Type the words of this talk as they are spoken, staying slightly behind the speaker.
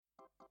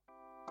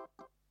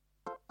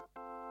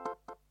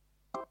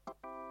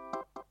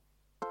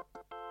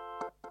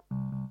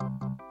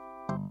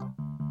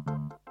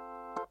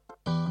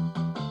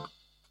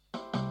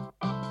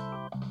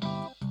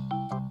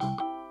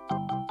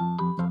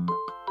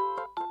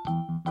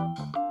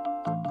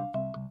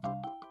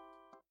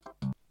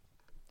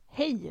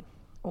Hej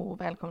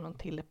och välkommen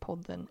till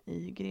podden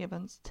I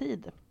grevens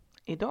tid.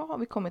 Idag har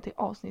vi kommit till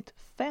avsnitt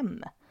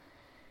 5.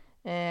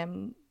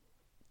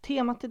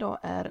 Temat idag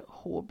är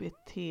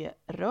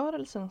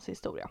HBT-rörelsens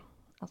historia.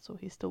 Alltså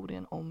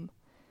historien om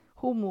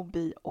homo,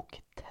 bi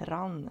och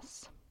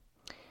trans.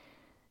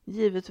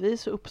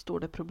 Givetvis uppstår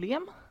det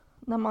problem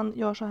när man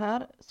gör så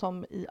här,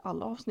 som i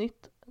alla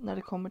avsnitt, när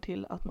det kommer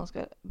till att man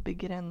ska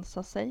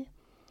begränsa sig.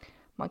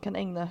 Man kan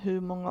ägna hur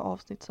många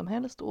avsnitt som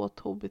helst åt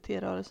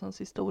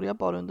HBT-rörelsens historia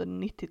bara under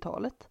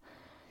 90-talet.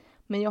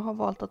 Men jag har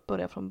valt att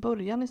börja från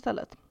början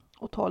istället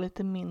och ta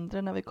lite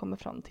mindre när vi kommer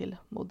fram till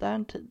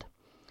modern tid.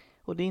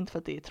 Och det är inte för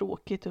att det är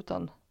tråkigt,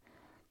 utan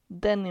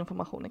den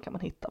informationen kan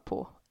man hitta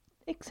på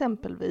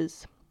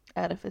exempelvis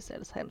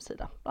RFSLs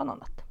hemsida bland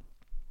annat.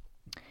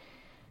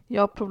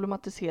 Jag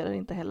problematiserar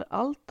inte heller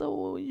allt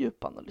och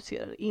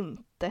djupanalyserar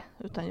inte,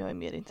 utan jag är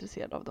mer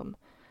intresserad av de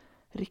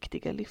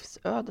riktiga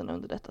livsöden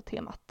under detta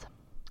temat.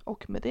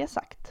 Och med det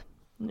sagt,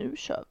 nu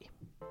kör vi!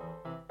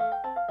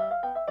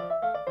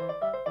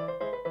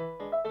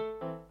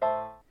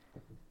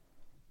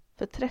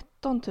 För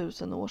 13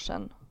 000 år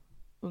sedan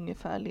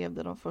ungefär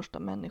levde de första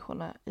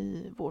människorna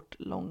i vårt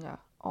långa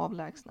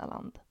avlägsna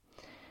land.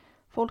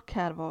 Folk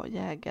här var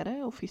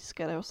jägare och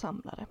fiskare och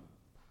samlare.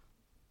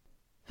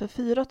 För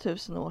 4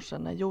 000 år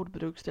sedan när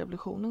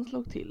jordbruksrevolutionen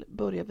slog till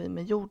började vi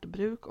med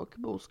jordbruk och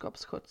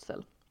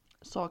boskapsskötsel.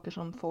 Saker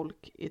som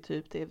folk i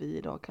typ det vi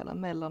idag kallar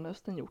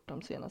Mellanöstern gjort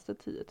de senaste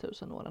 10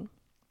 000 åren.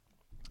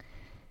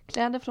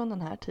 Kläder från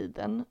den här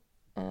tiden,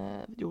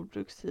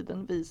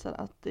 jordbrukstiden, visar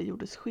att det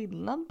gjordes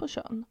skillnad på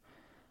kön,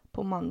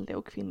 på manliga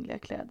och kvinnliga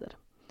kläder.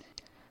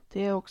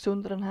 Det är också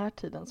under den här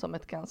tiden som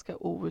ett ganska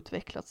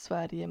outvecklat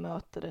Sverige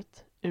möter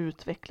ett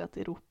utvecklat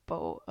Europa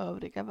och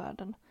övriga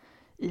världen,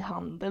 i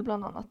handel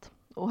bland annat.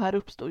 Och här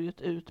uppstår ju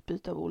ett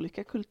utbyte av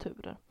olika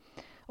kulturer.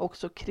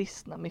 Också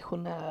kristna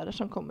missionärer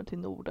som kommer till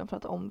Norden för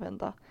att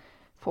omvända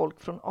folk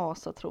från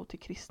asatro till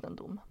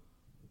kristendom.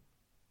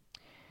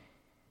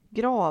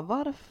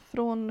 Gravar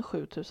från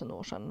 7000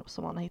 år sedan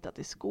som man har hittat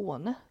i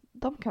Skåne,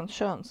 de kan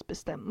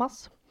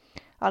könsbestämmas.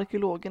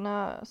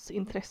 Arkeologernas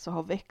intresse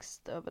har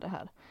växt över det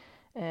här.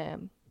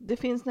 Det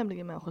finns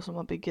nämligen människor som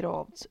har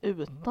begravts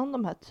utan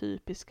de här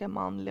typiska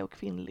manliga och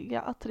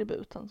kvinnliga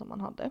attributen som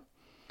man hade.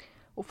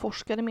 Och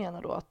forskare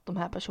menar då att de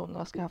här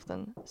personerna ska ha haft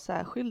en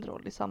särskild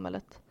roll i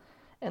samhället.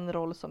 En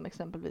roll som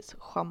exempelvis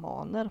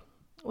schamaner.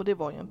 Och det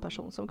var ju en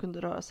person som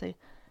kunde röra sig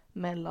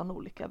mellan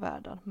olika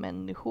världar,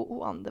 människo-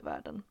 och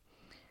andevärlden.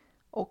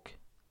 Och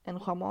en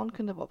schaman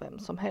kunde vara vem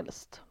som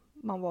helst.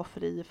 Man var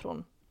fri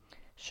från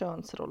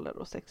könsroller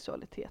och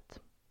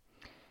sexualitet.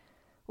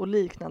 Och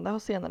liknande har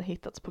senare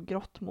hittats på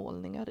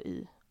grottmålningar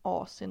i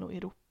Asien och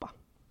Europa.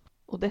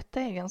 Och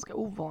detta är ganska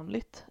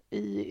ovanligt.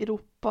 I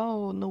Europa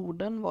och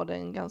Norden var det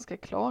en ganska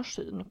klar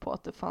syn på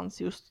att det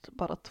fanns just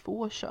bara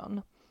 2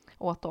 kön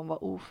och att de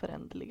var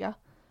oföränderliga.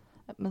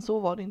 Men så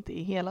var det inte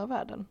i hela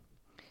världen.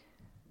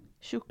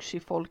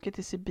 Chukchi-folket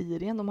i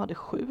Sibirien, de hade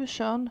 7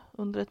 kön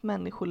under ett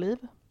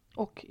människoliv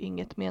och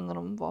inget menar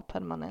de var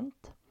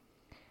permanent.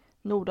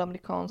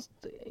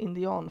 Nordamerikanskt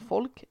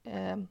indianfolk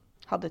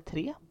hade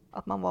 3,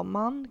 att man var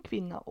man,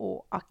 kvinna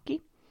och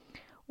aki.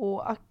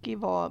 Och aki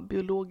var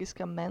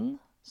biologiska män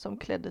som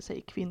klädde sig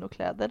i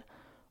kvinnokläder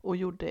och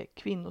gjorde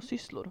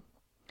kvinnosysslor.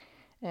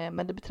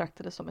 Men det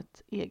betraktades som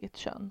ett eget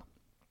kön.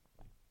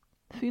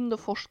 Fynd och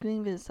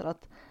forskning visar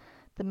att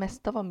det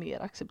mesta var mer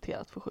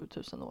accepterat för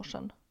 7000 år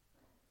sedan.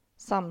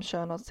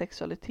 Samkönad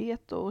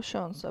sexualitet och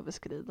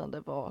könsöverskridande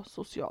var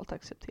socialt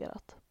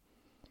accepterat.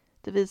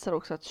 Det visar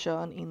också att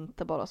kön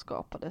inte bara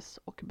skapades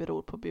och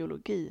beror på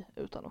biologi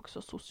utan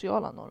också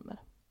sociala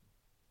normer.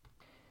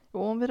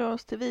 Och om vi rör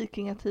oss till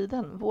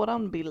vikingatiden,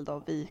 våran bild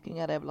av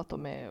vikingar är väl att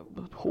de är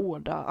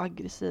hårda,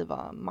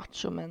 aggressiva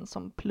machomän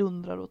som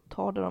plundrar och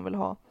tar det de vill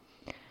ha.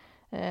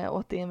 Och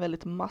att det är en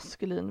väldigt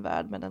maskulin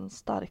värld med den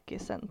starke i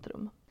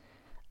centrum.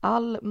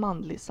 All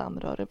manlig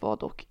samröre var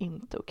dock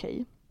inte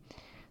okej.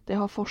 Det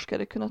har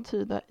forskare kunnat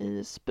tyda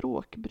i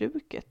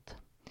språkbruket.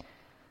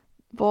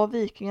 Vad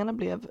vikingarna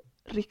blev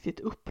riktigt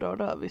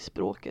upprörda över i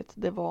språket,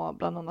 det var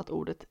bland annat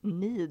ordet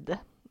nid.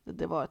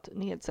 Det var ett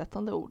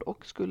nedsättande ord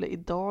och skulle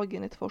idag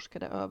enligt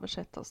forskare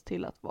översättas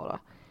till att vara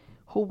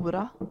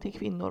hora till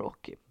kvinnor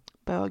och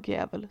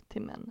bögjävel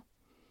till män.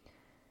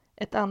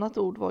 Ett annat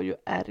ord var ju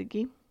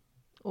ergi,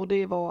 och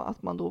det var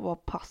att man då var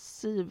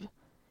passiv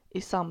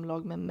i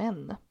samlag med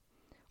män.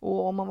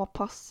 Och om man var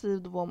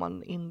passiv då var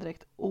man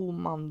indirekt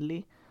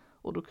omanlig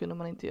och då kunde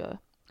man inte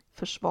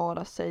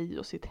försvara sig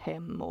och sitt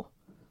hem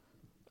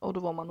och då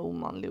var man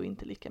omanlig och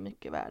inte lika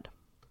mycket värd.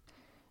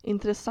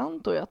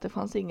 Intressant då är att det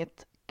fanns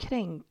inget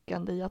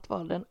kränkande i att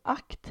vara den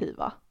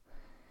aktiva.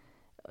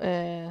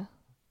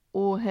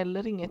 Och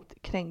heller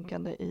inget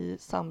kränkande i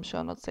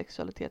samkönad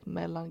sexualitet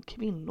mellan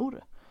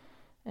kvinnor.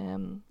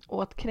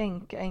 Och att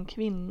kränka en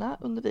kvinna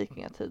under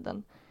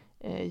vikingatiden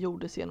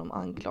gjordes genom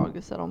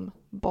anklagelser om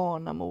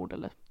barnamord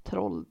eller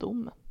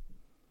trolldom.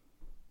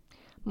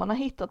 Man har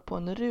hittat på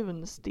en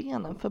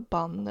runsten, en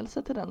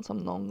förbannelse till den som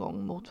någon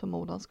gång mot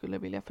förmodan skulle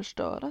vilja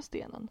förstöra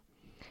stenen.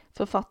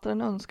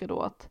 Författaren önskar då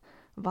att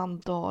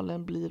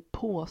vandalen blir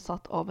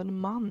påsatt av en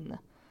man.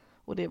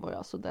 Och det var ju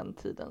alltså den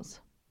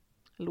tidens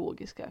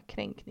logiska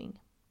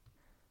kränkning.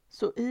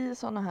 Så i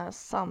sådana här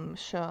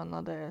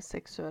samkönade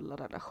sexuella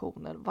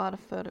relationer,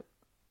 varför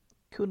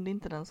kunde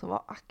inte den som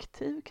var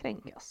aktiv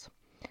kränkas?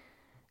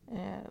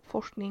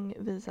 Forskning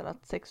visar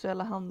att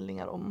sexuella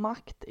handlingar och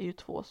makt är ju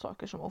två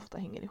saker som ofta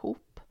hänger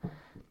ihop.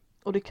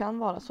 Och det kan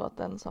vara så att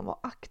den som var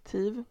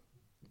aktiv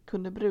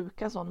kunde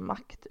bruka sån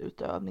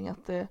maktutövning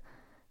att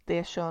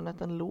det könet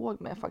den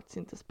låg med faktiskt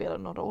inte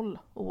spelade någon roll,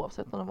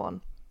 oavsett om det var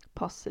en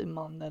passiv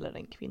man eller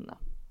en kvinna.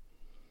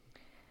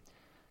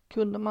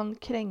 Kunde man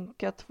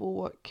kränka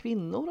två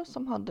kvinnor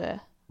som hade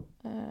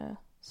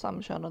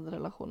samkönade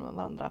relationer med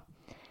varandra?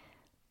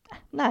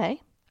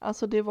 Nej,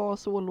 alltså det var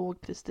så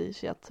låg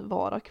prestige i att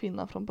vara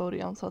kvinna från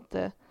början så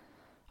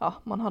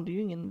att man hade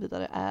ju ingen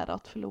vidare ära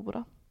att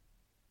förlora.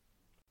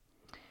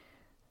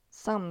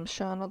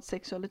 Samkönad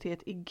sexualitet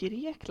i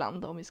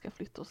Grekland, om vi ska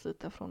flytta oss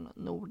lite från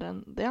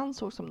Norden, det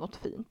ansågs som något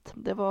fint.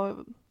 Det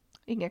var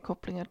inga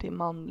kopplingar till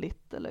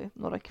manligt eller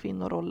några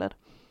kvinnoroller.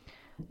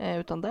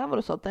 Utan där var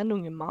det så att en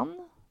unge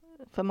man,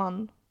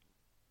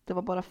 det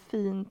var bara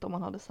fint om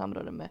man hade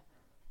samröre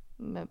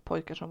med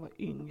pojkar som var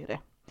yngre.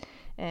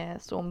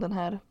 Så om den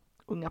här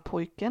unga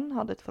pojken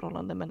hade ett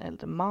förhållande med en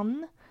äldre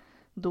man,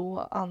 då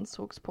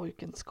ansågs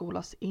pojken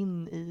skolas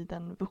in i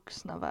den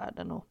vuxna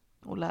världen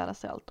och lära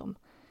sig allt om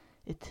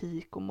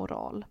etik och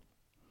moral.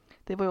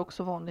 Det var ju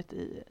också vanligt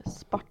i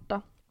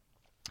Sparta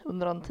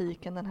under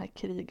antiken, den här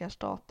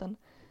krigarstaten,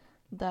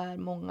 där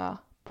många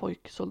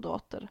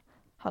pojksoldater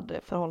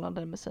hade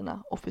förhållanden med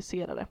sina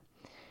officerare.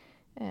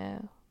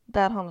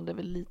 Där handlade det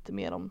väl lite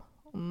mer om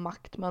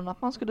makt, men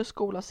att man skulle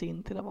skolas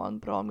in till att vara en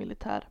bra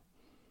militär.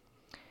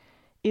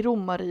 I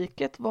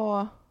romarriket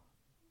var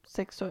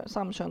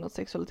samkönad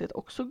sexualitet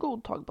också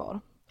godtagbar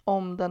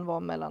om den var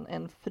mellan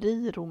en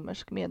fri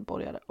romersk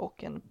medborgare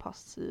och en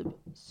passiv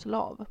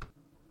slav.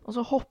 Och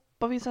så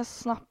hoppar vi så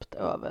snabbt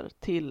över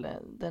till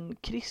den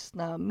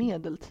kristna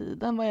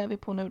medeltiden. Vad är vi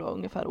på nu då?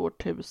 Ungefär år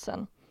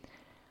 1000.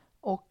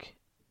 Och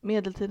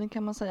medeltiden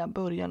kan man säga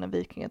börjar när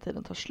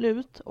vikingatiden tar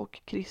slut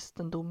och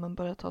kristendomen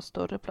börjar ta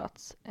större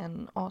plats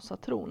än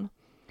asatron.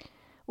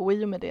 Och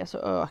i och med det så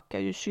ökar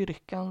ju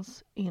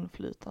kyrkans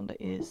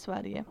inflytande i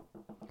Sverige.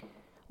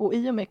 Och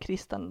i och med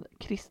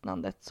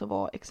kristnandet så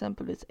var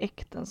exempelvis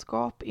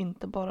äktenskap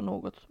inte bara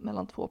något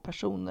mellan två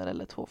personer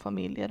eller två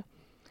familjer,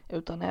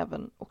 utan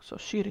även också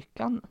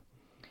kyrkan.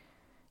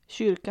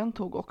 Kyrkan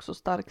tog också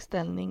stark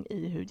ställning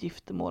i hur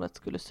giftermålet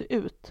skulle se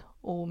ut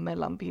och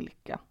mellan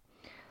vilka.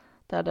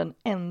 Där den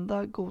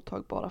enda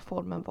godtagbara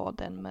formen var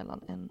den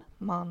mellan en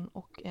man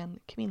och en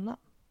kvinna.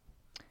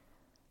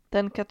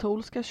 Den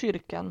katolska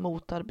kyrkan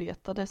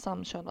motarbetade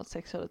samkönad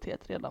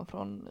sexualitet redan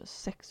från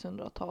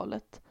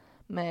 600-talet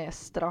med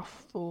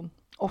straff och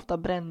ofta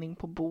bränning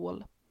på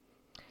bål.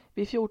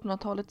 Vid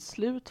 1400-talets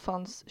slut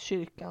fanns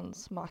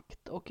kyrkans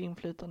makt och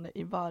inflytande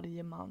i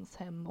varje mans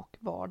hem och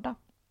vardag.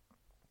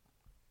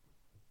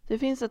 Det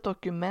finns ett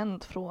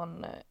dokument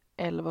från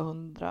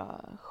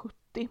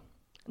 1170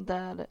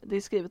 där det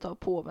är skrivet av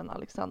påven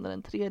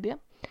Alexander III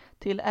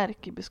till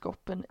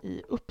ärkebiskopen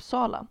i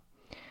Uppsala.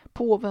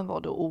 Påven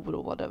var då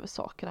oroad över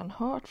saker han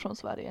hört från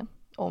Sverige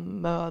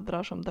om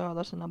mödrar som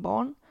dödar sina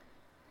barn,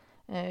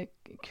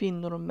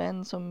 kvinnor och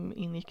män som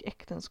ingick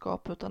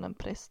äktenskap utan en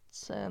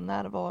prästs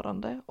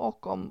närvarande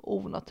och om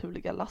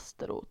onaturliga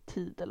laster och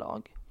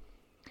tidelag.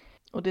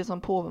 Och det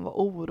som påven var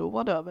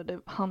oroad över, det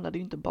handlade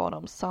ju inte bara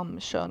om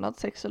samkönad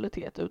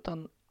sexualitet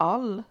utan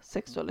all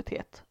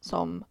sexualitet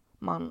som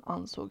man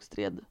ansåg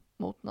stred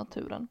mot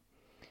naturen.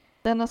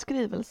 Denna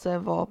skrivelse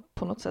var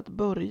på något sätt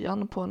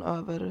början på en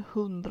över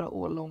 100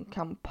 år lång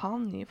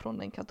kampanj från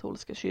den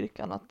katolska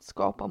kyrkan att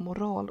skapa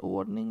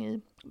moralordning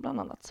i bland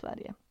annat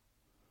Sverige.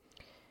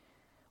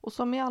 Och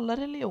som i alla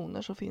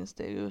religioner så finns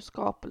det ju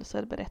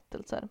skapelser,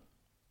 berättelser.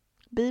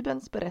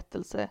 Bibelns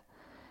berättelse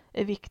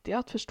är viktiga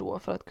att förstå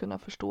för att kunna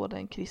förstå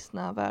den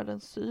kristna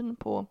världens syn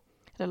på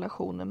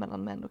relationer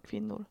mellan män och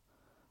kvinnor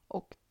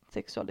och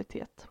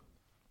sexualitet.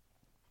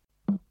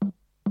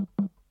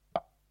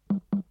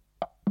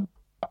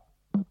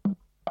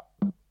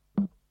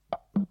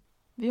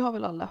 Vi har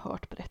väl alla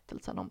hört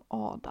berättelsen om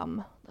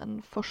Adam,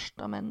 den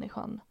första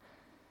människan.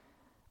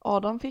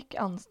 Adam fick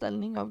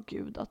anställning av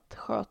Gud att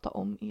sköta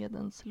om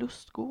Edens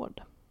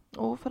lustgård.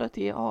 Och för att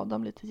ge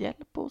Adam lite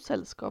hjälp och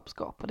sällskap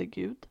skapade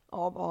Gud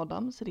av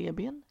Adams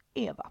reben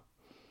Eva.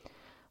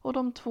 Och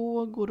de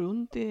två går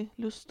runt i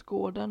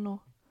lustgården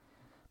och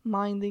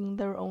minding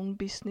their own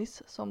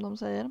business, som de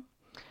säger.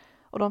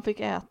 Och de fick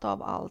äta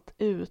av allt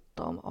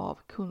utom av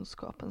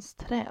kunskapens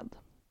träd.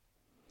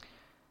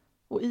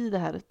 Och i det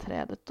här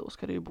trädet då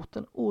ska det ju bott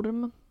en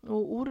orm.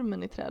 Och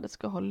ormen i trädet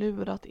ska ha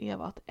lurat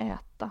Eva att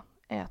äta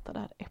det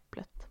här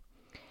äpplet.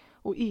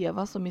 Och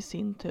Eva som i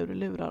sin tur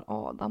lurar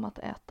Adam att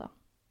äta.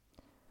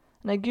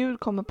 När Gud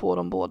kommer på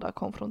dem båda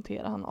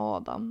konfronterar han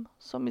Adam,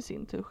 som i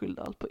sin tur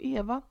skyllde allt på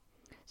Eva,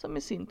 som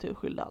i sin tur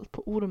skyllde allt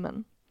på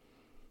ormen.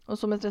 Och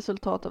som ett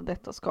resultat av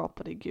detta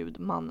skapade Gud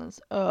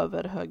mannens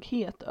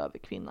överhöghet över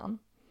kvinnan.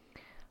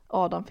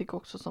 Adam fick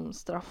också som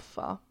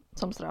straffa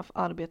som straff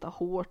arbeta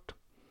hårt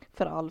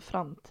för all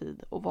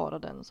framtid och vara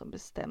den som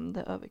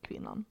bestämde över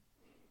kvinnan.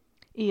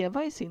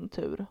 Eva i sin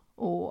tur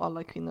och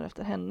alla kvinnor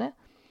efter henne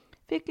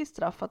fick i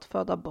straff att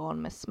föda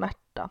barn med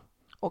smärta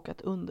och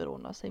att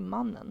underordna sig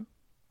mannen.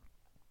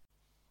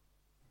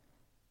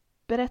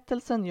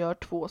 Berättelsen gör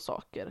 2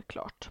 saker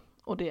klart.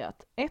 Och det är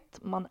att 1.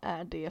 Man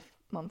är det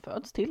man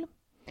föds till.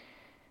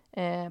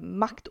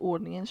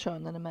 Maktordningen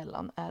könen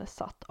emellan är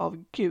satt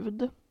av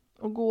Gud.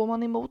 Och går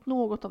man emot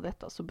något av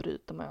detta så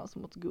bryter man alltså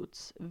mot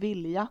Guds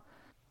vilja.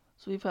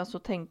 Så vi får alltså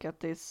tänka att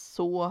det är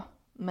så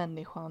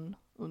människan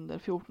under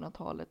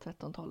 1400-talet,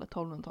 1300-talet,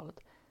 1200-talet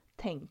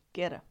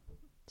tänker.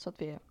 Så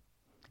att vi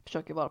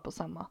försöker vara på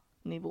samma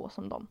nivå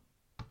som dem.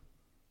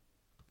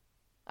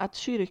 Att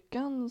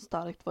kyrkan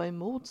starkt var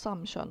emot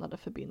samkönade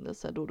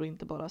förbindelser då det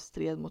inte bara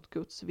stred mot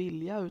Guds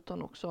vilja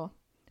utan också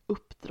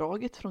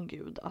uppdraget från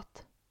Gud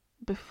att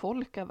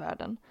befolka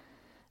världen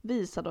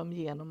visar de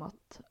genom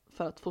att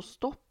för att få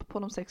stopp på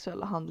de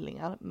sexuella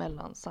handlingar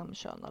mellan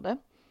samkönade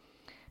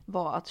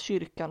var att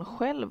kyrkan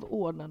själv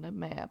ordnade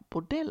med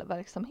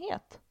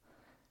bordellverksamhet.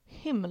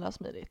 Himla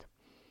smidigt.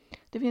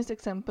 Det finns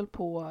exempel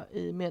på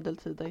i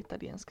medeltida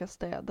italienska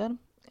städer.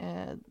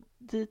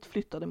 Dit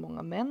flyttade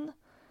många män,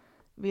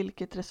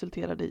 vilket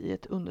resulterade i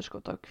ett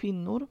underskott av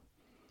kvinnor.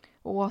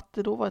 Och att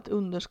det då var ett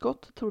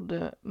underskott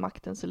trodde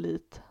maktens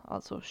elit,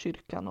 alltså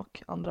kyrkan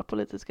och andra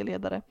politiska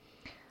ledare,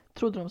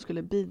 trodde de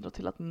skulle bidra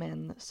till att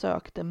män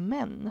sökte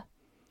män.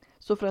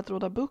 Så för att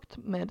råda bukt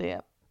med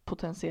det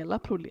potentiella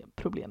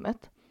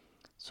problemet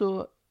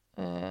så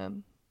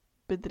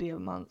bedrev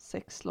man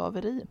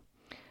sexslaveri.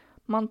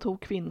 Man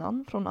tog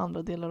kvinnan från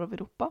andra delar av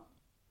Europa.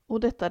 Och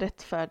detta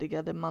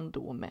rättfärdigade man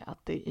då med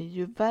att det är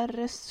ju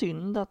värre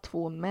synd att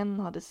 2 män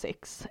hade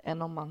sex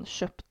än om man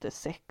köpte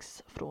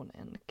sex från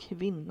en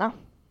kvinna.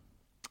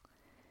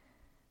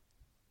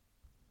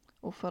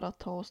 Och för att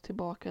ta oss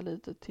tillbaka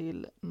lite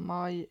till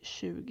maj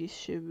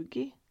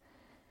 2020.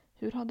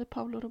 Hur hade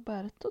Paolo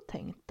Roberto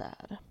tänkt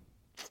där?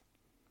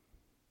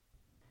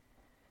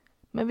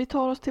 Men vi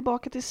tar oss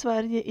tillbaka till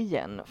Sverige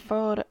igen.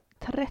 För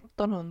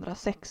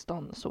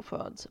 1316 så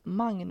föds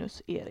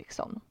Magnus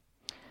Eriksson.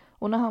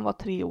 Och när han var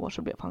 3 år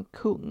så blev han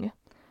kung.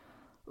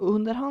 Och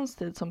under hans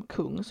tid som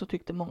kung så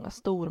tyckte många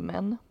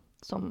stormän,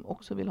 som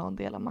också ville ha en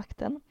del av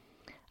makten,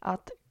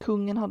 att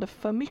kungen hade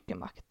för mycket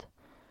makt.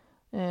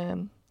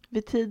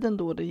 Vid tiden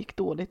då det gick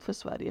dåligt för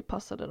Sverige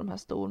passade de här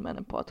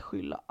stormännen på att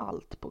skylla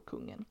allt på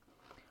kungen.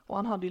 Och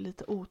han hade ju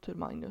lite otur,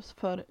 Magnus,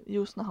 för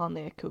just när han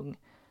är kung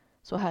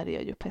så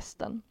härjar ju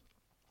pesten.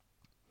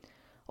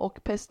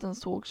 Och pesten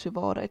sågs ju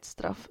vara ett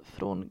straff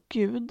från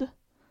Gud.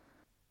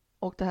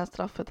 Och det här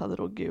straffet hade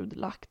då Gud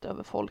lagt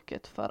över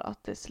folket för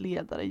att dess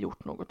ledare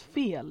gjort något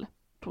fel,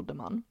 trodde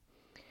man.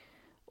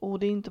 Och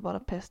det är inte bara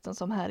pesten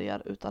som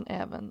härjar utan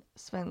även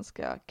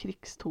svenska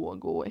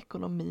krigståg och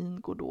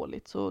ekonomin går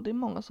dåligt. Så det är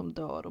många som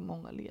dör och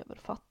många lever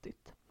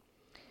fattigt.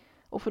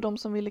 Och för de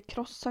som ville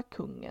krossa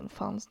kungen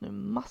fanns nu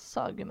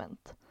massa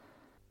argument.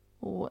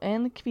 Och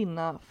en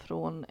kvinna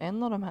från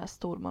en av de här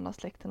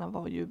stormannasläkterna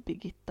var ju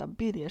Birgitta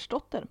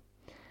Birgersdotter.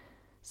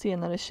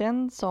 Senare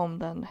känd som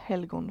den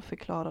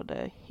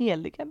helgonförklarade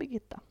heliga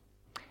Birgitta.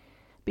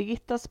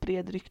 Birgitta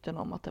spred rykten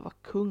om att det var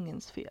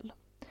kungens fel.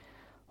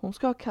 Hon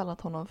ska ha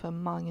kallat honom för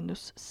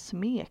Magnus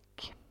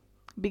Smek.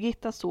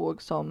 Birgitta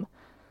såg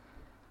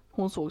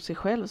sig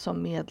själv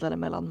som medlare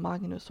mellan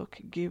Magnus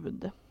och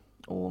Gud.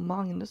 Och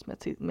Magnus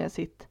med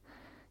sitt,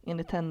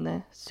 enligt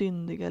henne,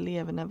 syndiga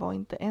leverne var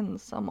inte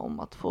ensam om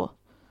att få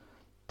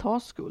ta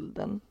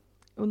skulden.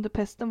 Under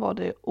pesten var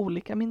det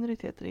olika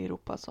minoriteter i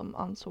Europa som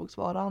ansågs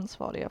vara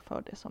ansvariga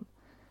för det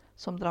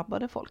som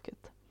drabbade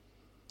folket.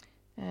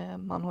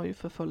 Man har ju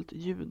förföljt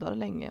judar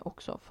länge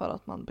också för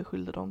att man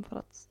beskyllde dem för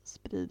att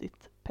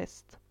spridit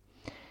pest.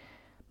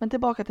 Men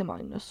tillbaka till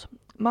Magnus.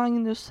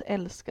 Magnus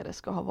älskare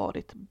ska ha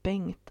varit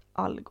Bengt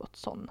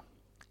Algotsson.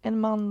 En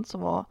man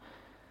som var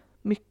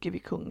mycket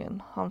vid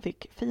kungen. Han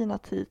fick fina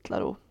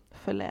titlar och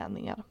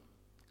förläningar.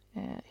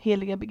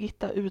 Heliga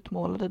Birgitta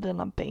utmålade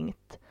denna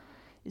Bengt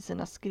i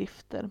sina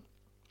skrifter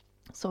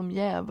som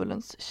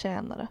djävulens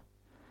tjänare.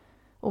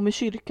 Och med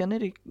kyrkan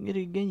i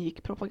ryggen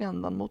gick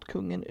propagandan mot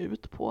kungen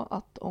ut på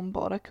att om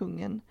bara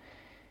kungen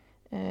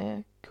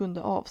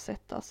kunde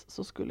avsättas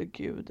så skulle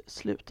Gud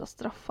sluta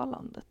straffa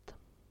landet.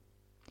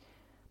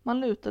 Man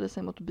lutade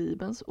sig mot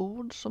Bibelns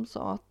ord som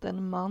sa att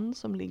en man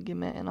som ligger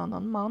med en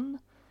annan man,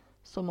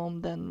 som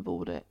om den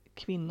vore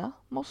kvinna,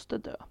 måste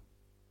dö.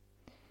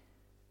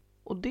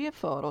 Och det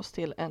för oss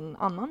till en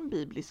annan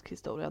biblisk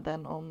historia,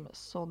 den om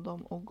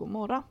Sodom och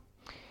Gomorra.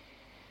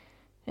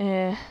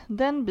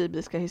 Den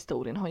bibliska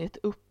historien har gett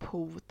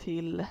upphov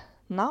till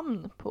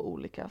namn på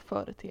olika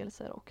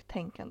företeelser och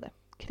tänkande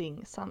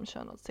kring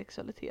samkönad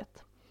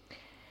sexualitet.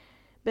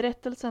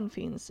 Berättelsen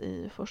finns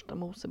i Första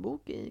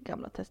Mosebok i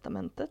Gamla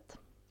testamentet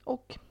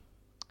och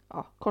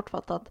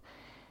kortfattat,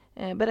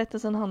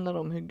 berättelsen handlar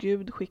om hur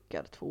Gud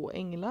skickar 2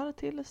 änglar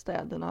till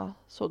städerna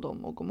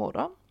Sodom och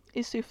Gomorra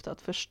i syfte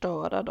att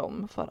förstöra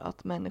dem för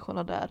att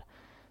människorna där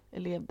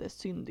levde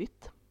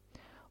syndigt.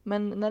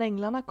 Men när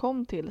änglarna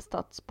kom till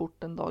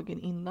stadsporten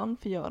dagen innan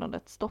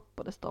förgörandet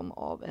stoppades de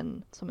av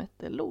en som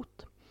hette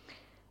Lot.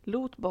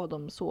 Lot bad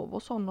dem sova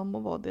hos honom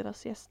och var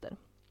deras gäster.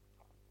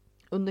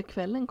 Under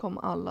kvällen kom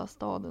alla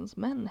stadens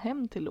män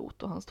hem till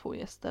Lot och hans 2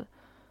 gäster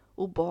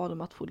och bad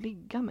dem att få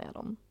ligga med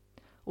dem.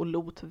 Och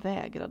Lot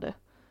vägrade.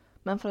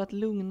 Men för att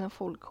lugna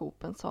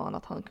folkhopen sa han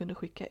att han kunde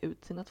skicka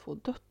ut sina 2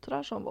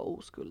 döttrar som var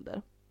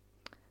oskulder.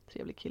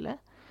 Trevlig kille.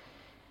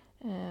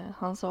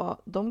 Han sa,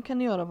 de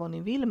kan göra vad ni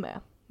vill med,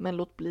 men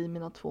låt bli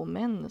mina 2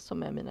 män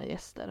som är mina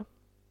gäster.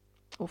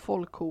 Och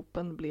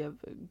folkhopen blev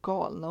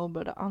galna och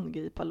började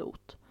angripa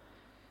Lot.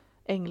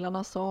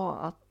 Änglarna sa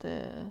att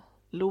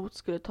Lot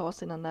skulle ta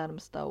sina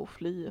närmsta och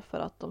fly för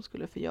att de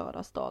skulle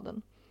förgöra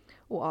staden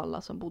och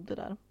alla som bodde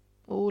där.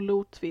 Och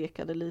Lot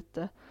tvekade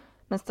lite,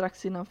 men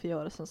strax innan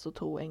förgörelsen så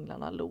tog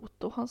änglarna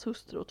Lot och hans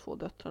hustru och 2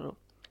 döttrar och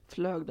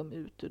flög dem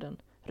ut ur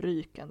den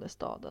rykande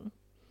staden.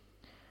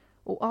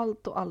 Och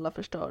allt och alla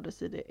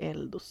förstördes i det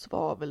eld- och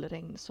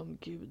svavelregn som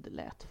Gud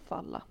lät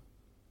falla.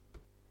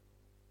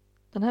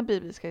 Den här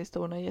bibliska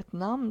historien har gett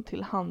namn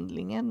till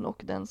handlingen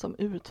och den som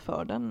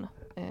utför den,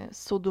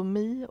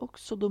 sodomi och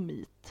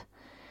sodomit.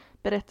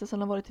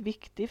 Berättelsen har varit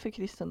viktig för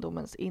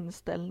kristendomens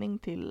inställning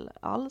till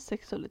all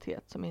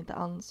sexualitet som inte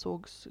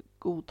ansågs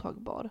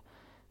godtagbar.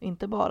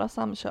 Inte bara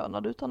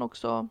samkönad utan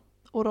också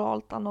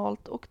oralt,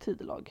 analt och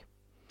tidelag.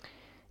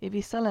 I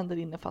vissa länder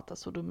innefattar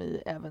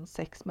sodomi även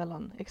sex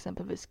mellan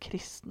exempelvis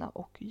kristna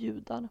och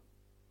judar.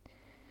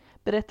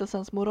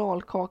 Berättelsens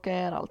moralkaka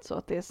är alltså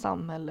att det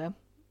samhälle,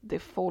 det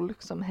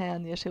folk som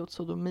hänger sig åt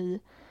sodomi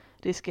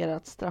riskerar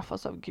att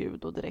straffas av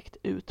Gud och direkt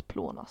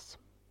utplånas.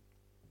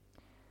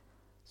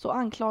 Så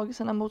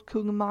anklagelserna mot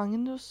kung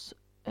Magnus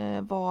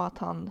var att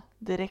han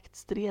direkt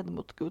stred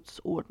mot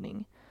Guds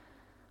ordning.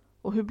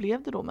 Och hur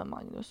blev det då med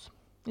Magnus?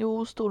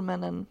 Jo,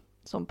 stormännen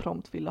som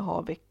prompt ville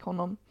ha väck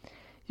honom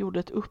gjorde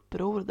ett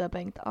uppror där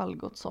Bengt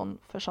Algotsson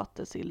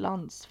försattes i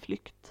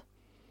landsflykt.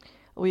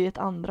 Och i ett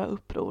andra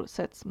uppror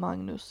sätts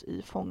Magnus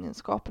i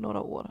fångenskap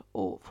några år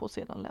och får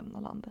sedan lämna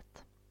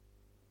landet.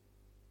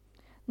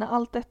 När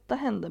allt detta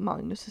hände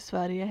Magnus i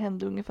Sverige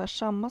hände ungefär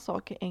samma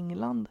sak i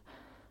England,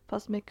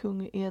 fast med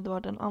kung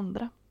Edvard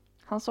II.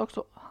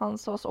 Han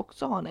sades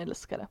också ha en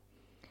älskare.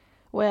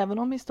 Och även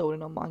om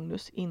historien om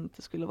Magnus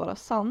inte skulle vara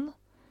sann,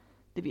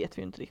 det vet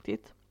vi ju inte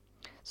riktigt,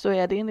 så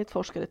är det enligt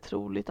forskare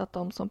troligt att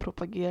de som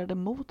propagerade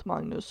mot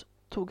Magnus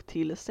tog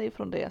till sig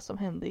från det som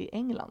hände i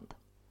England.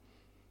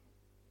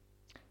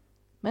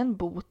 Men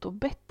bot och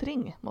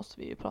bättring måste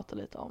vi ju prata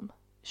lite om.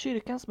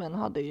 Kyrkans män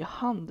hade ju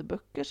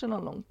handböcker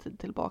sedan lång tid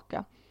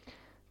tillbaka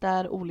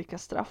där olika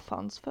straff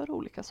fanns för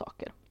olika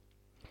saker.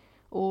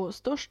 Och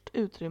störst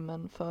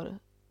utrymmen för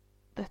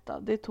detta,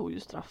 det tog ju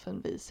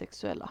straffen vid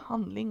sexuella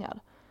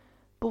handlingar.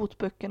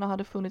 Botböckerna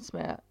hade funnits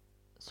med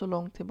så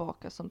långt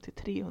tillbaka som till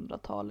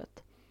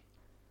 300-talet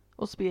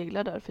och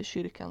speglar därför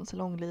kyrkans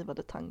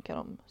långlivade tankar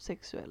om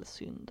sexuell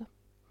synd.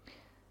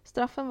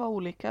 Straffen var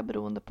olika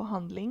beroende på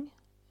handling.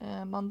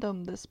 Man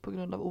dömdes på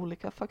grund av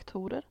olika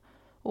faktorer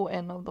och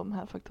en av de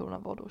här faktorerna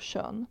var då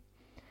kön.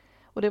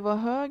 Och det var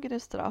högre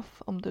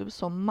straff om du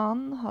som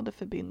man hade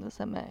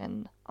förbindelse med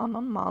en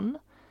annan man,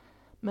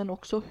 men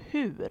också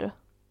hur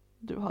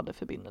du hade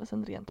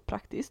förbindelsen rent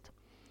praktiskt.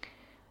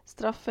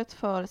 Straffet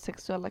för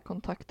sexuella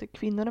kontakter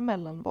kvinnor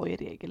emellan var i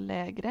regel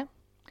lägre,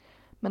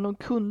 men de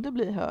kunde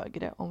bli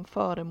högre om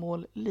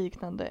föremål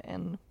liknande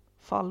en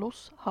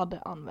fallos hade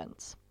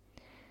använts.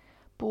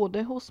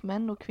 Både hos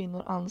män och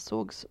kvinnor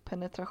ansågs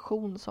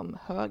penetration som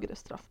högre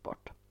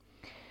straffbart.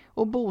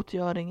 Och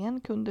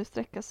botgöringen kunde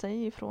sträcka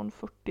sig från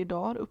 40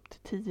 dagar upp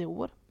till 10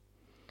 år.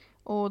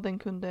 Och den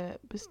kunde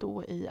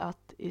bestå i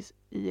att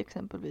i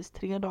exempelvis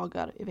 3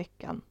 dagar i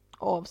veckan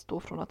avstå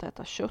från att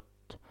äta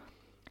kött,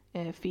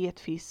 fet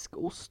fisk,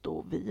 ost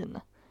och vin.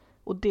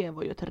 Och det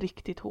var ju ett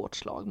riktigt hårt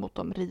slag mot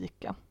de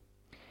rika.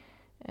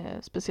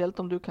 Speciellt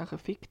om du kanske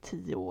fick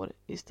 10 år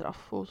i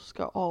straff och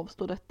ska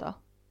avstå detta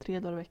 3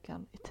 dagar i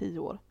veckan i 10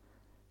 år.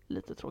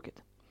 Lite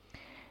tråkigt.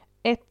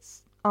 Ett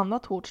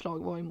annat hårt slag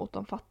var ju mot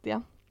de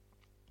fattiga.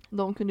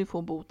 De kunde ju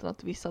få boten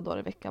att vissa dagar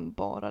i veckan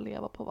bara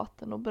leva på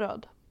vatten och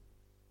bröd.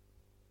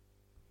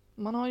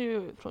 Man har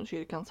ju från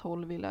kyrkans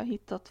håll velat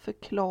hittat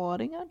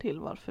förklaringar till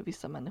varför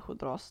vissa människor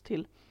dras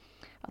till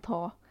att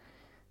ha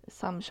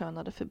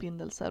samkönade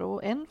förbindelser.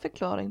 Och en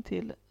förklaring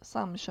till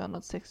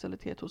samkönad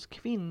sexualitet hos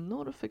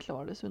kvinnor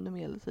förklarades under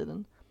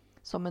medeltiden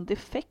som en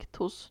defekt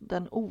hos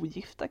den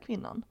ogifta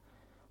kvinnan.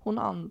 Hon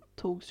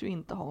antogs ju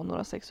inte ha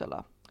några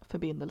sexuella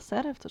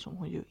förbindelser eftersom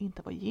hon ju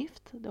inte var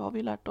gift, det har vi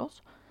ju lärt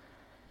oss.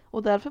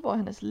 Och därför var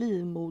hennes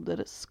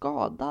livmoder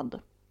skadad.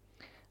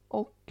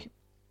 Och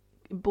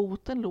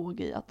boten låg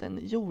i att en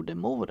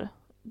jordemor,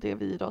 det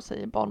vi idag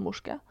säger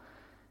barnmorska,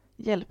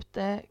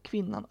 hjälpte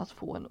kvinnan att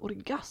få en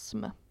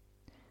orgasm.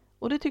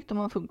 Och det tyckte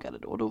man funkade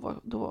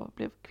då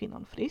blev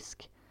kvinnan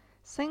frisk.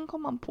 Sen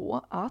kom man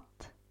på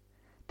att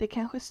det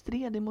kanske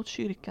stred emot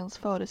kyrkans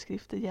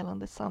föreskrifter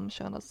gällande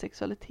samkönad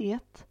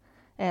sexualitet,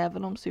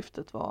 även om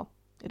syftet var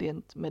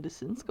rent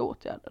medicinska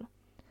åtgärder.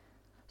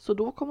 Så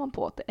då kom man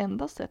på att det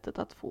enda sättet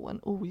att få en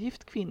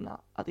ogift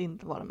kvinna att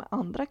inte vara med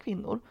andra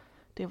kvinnor,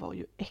 det var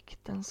ju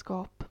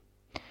äktenskap.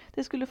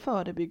 Det skulle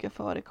förebygga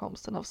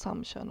förekomsten av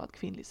samkönad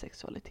kvinnlig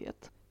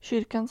sexualitet.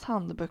 Kyrkans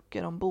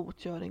handböcker om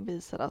botgöring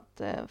visar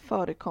att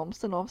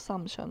förekomsten av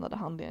samkönade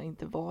handlingar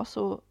inte var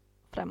så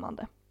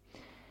främmande.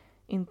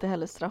 Inte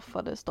heller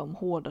straffades de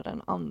hårdare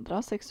än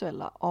andra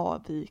sexuella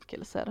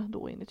avvikelser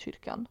då enligt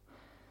kyrkan.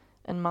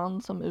 En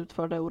man som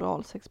utförde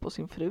oralsex på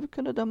sin fru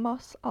kunde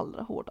dömas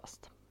allra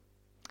hårdast.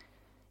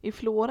 I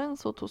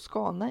Florens och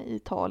Toscana i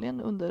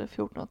Italien under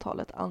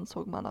 1400-talet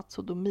ansåg man att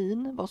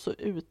sodomin var så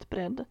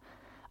utbredd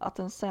att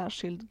en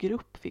särskild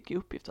grupp fick i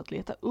uppgift att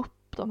leta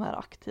upp de här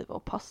aktiva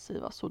och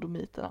passiva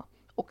sodomiterna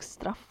och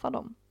straffa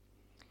dem.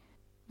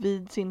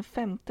 Vid sin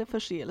 5:e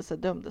förseelse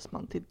dömdes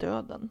man till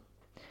döden.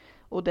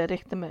 Och det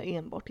räckte med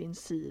enbart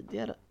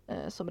insidier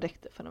som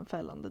räckte för en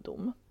fällande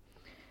dom.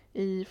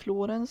 I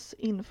Florens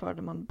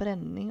införde man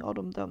bränning av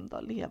de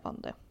dömda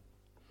levande.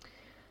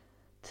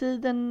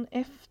 Tiden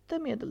efter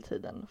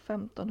medeltiden,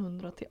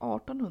 1500 till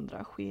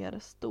 1800, sker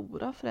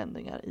stora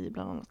förändringar i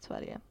bland annat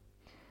Sverige.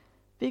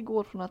 Vi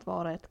går från att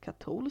vara ett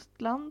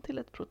katolskt land till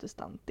ett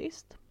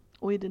protestantiskt,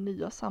 och i det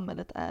nya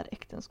samhället är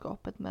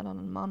äktenskapet mellan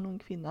en man och en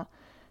kvinna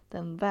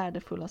den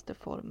värdefullaste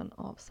formen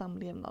av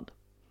samlevnad.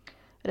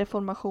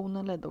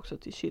 Reformationen ledde också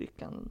till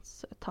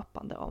kyrkans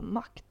tappande av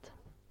makt.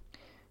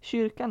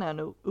 Kyrkan är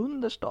nu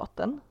under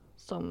staten,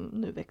 som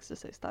nu växer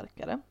sig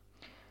starkare.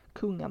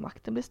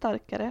 Kungamakten blir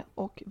starkare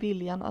och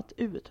viljan att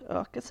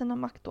utöka sina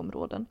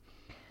maktområden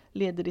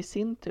leder i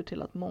sin tur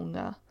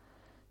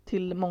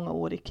till många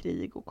år i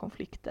krig och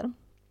konflikter.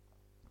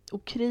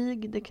 Och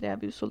krig, det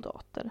kräver ju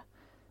soldater.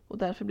 Och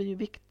därför blir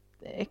ju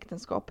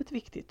äktenskapet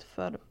viktigt,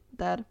 för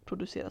där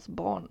produceras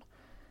barn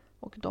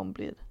och de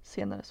blir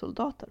senare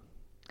soldater.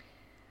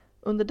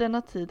 Under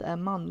denna tid är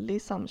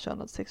manlig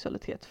samkönad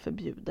sexualitet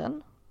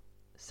förbjuden.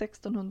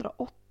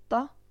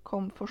 1608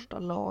 kom första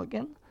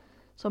lagen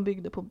som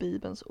byggde på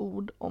Bibelns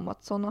ord om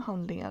att sådana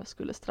handlingar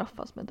skulle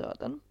straffas med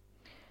döden.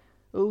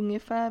 Och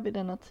ungefär vid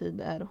denna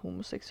tid är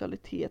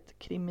homosexualitet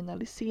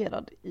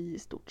kriminaliserad i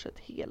stort sett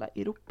hela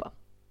Europa.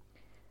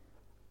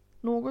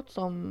 Något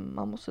som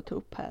man måste ta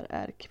upp här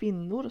är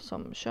kvinnor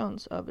som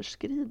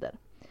könsöverskrider.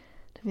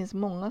 Det finns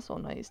många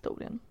sådana i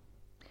historien.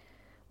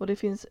 Och det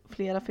finns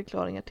flera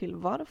förklaringar till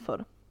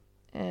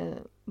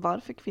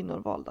varför kvinnor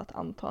valde att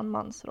anta en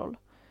mansroll.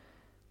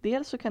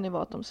 Dels så kan det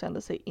vara att de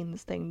kände sig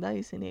instängda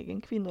i sin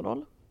egen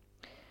kvinnoroll.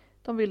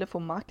 De ville få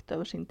makt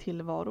över sin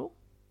tillvaro.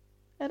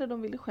 Eller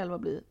de ville själva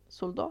bli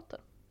soldater.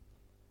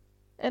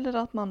 Eller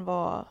att man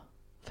var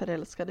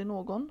förälskad i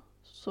någon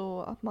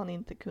så att man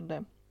inte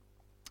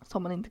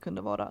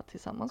kunde vara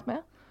tillsammans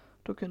med.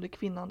 Då kunde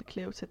kvinnan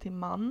klä ut sig till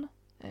man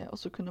och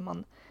så kunde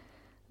man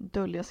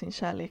dölja sin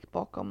kärlek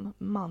bakom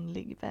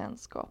manlig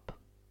vänskap.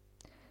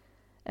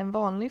 En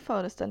vanlig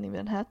föreställning vid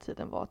den här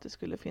tiden var att det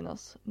skulle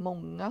finnas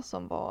många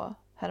som var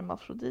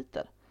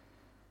hermafroditer.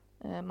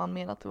 Man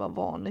menar att det var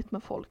vanligt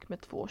med folk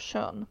med 2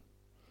 kön.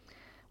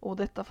 Och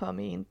detta för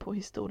mig in på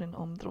historien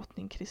om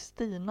drottning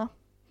Kristina.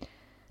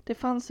 Det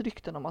fanns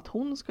rykten om att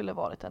hon skulle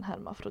varit en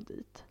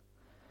hermafrodit.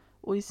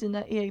 Och i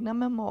sina egna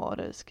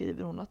memoarer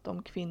skriver hon att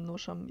de kvinnor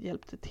som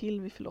hjälpte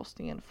till vid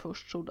förlossningen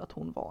först trodde att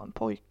hon var en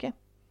pojke.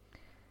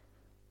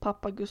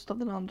 Pappa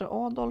Gustav II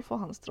Adolf och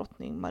hans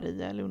drottning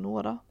Maria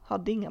Eleonora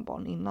hade inga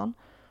barn innan,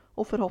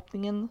 och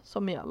förhoppningen,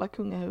 som i alla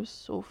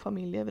kungahus och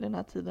familjer vid den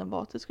här tiden,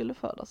 var att det skulle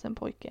födas en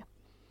pojke.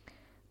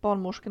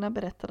 Barnmorskorna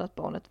berättade att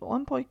barnet var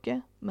en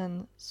pojke,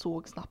 men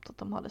såg snabbt att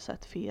de hade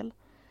sett fel.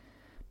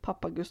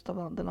 Pappa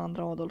Gustav II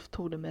Adolf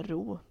tog det med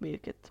ro,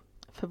 vilket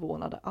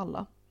förvånade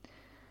alla.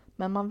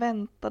 Men man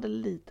väntade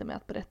lite med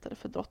att berätta det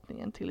för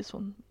drottningen tills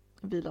hon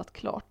vilat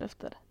klart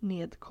efter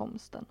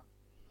nedkomsten.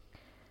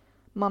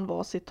 Man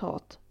var,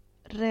 citat,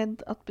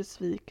 rädd att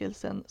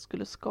besvikelsen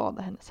skulle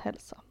skada hennes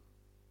hälsa.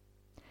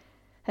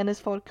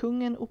 Hennes far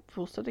kungen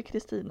uppfostrade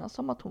Kristina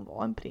som att hon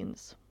var en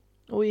prins.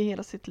 Och i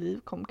hela sitt liv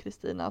kom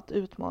Kristina att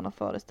utmana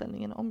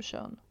föreställningen om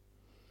kön.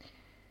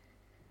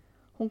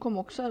 Hon kom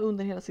också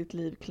under hela sitt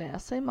liv klä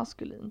sig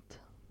maskulint.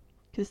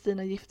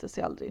 Kristina gifte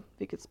sig aldrig,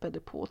 vilket spädde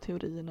på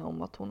teorierna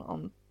om att hon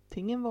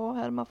antingen var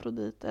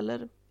hermafrodit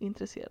eller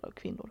intresserad av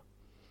kvinnor.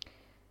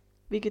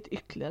 Vilket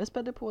ytterligare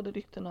spädde på de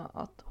ryktena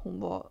att hon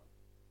var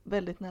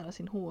väldigt nära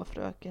sin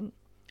hovfröken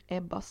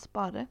Ebba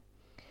Sparre.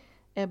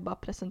 Ebba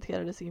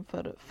presenterades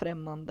inför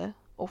främmande,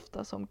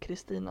 ofta som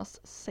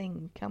Kristinas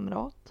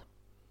sängkamrat.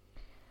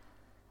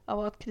 Av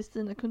att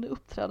Kristina kunde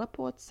uppträda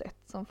på ett sätt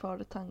som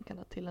förde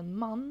tankarna till en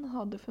man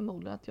hade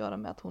förmodligen att göra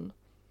med att hon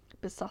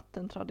besatt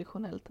en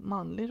traditionellt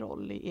manlig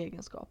roll i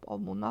egenskap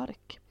av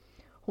monark.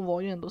 Hon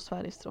var ju ändå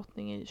Sveriges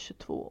drottning i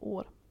 22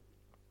 år.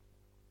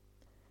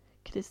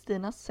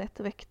 Kristinas sätt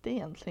väckte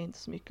egentligen inte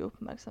så mycket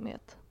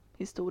uppmärksamhet.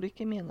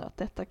 Historiker menar att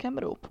detta kan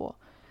bero på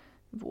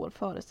vår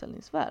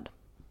föreställningsvärld.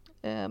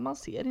 Man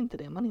ser inte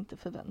det man inte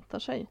förväntar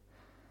sig.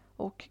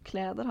 Och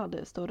kläder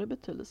hade större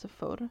betydelse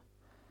förr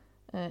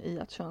i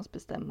att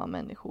könsbestämma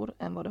människor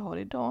än vad det har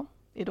idag.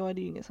 Idag är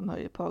det ju ingen som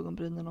höjer på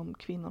ögonbrynen om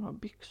kvinnor har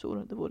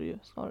byxor. Det vore ju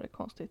snarare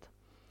konstigt.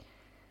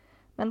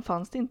 Men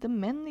fanns det inte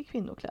män i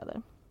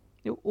kvinnokläder?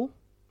 Jo,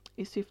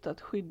 i syfte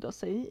att skydda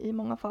sig i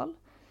många fall.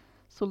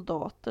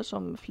 Soldater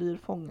som flyr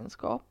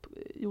fångenskap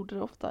gjorde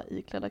det ofta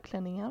iklädda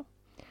klänningar.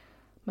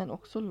 Men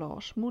också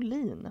Lars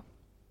Molin,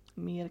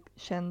 mer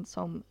känd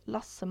som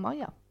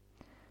Lasse-Maja,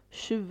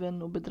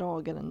 tjuven och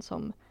bedragaren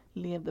som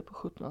levde på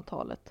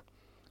 1700-talet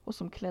och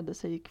som klädde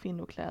sig i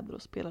kvinnokläder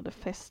och spelade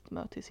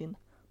fästmö till sin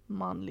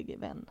manlige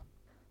vän.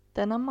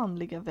 Denna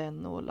manliga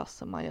vän och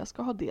Lasse-Maja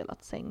ska ha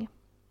delat säng.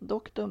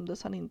 Dock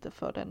dömdes han inte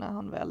för det när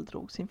han väl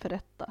drog sin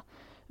förrätta,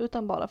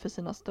 utan bara för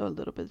sina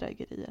stölder och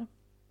bedrägerier.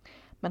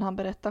 Men han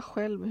berättar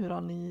själv hur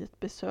han i ett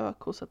besök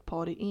hos ett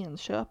par i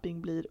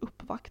Enköping blir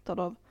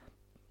uppvaktad av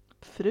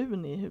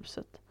frun i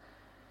huset.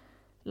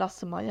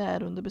 Lasse-Maja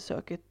är under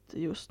besöket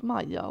just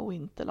Maja och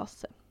inte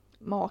Lasse.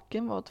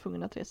 Maken var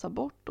tvungen att resa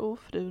bort och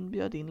frun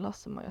bjöd in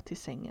Lasse-Maja till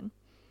sängen.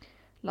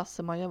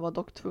 Lasse-Maja var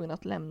dock tvungen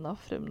att lämna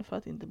frun för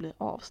att inte bli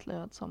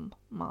avslöjad som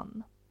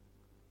man.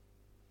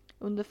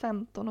 Under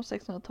 1500- och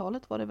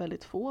 1600-talet var det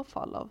väldigt få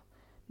fall av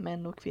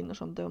män och kvinnor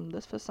som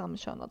dömdes för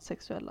samkönade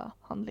sexuella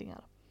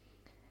handlingar.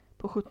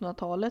 På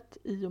 1700-talet,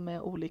 i och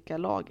med olika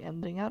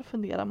lagändringar,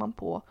 funderar man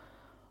på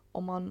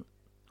om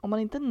man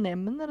inte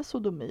nämner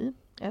sodomi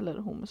eller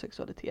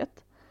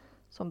homosexualitet,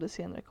 som det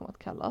senare kom att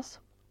kallas.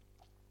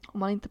 Om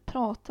man inte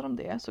pratar om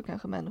det så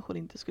kanske människor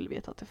inte skulle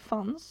veta att det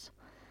fanns.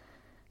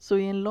 Så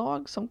i en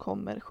lag som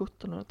kommer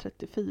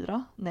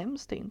 1734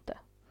 nämns det inte.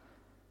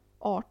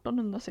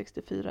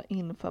 1864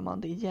 inför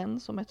man det igen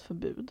som ett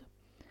förbud.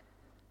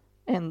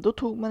 Ändå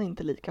tog man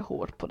inte lika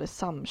hårt på det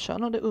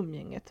samkönade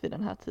umgänget vid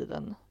den här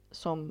tiden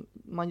som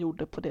man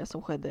gjorde på det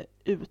som skedde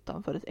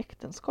utanför ett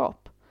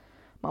äktenskap.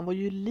 Man var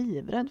ju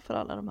livrädd för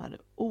alla de här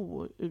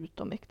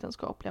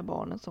utomäktenskapliga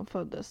barnen som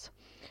föddes.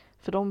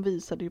 För de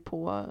visade ju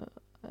på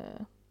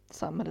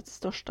samhällets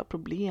största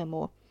problem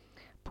och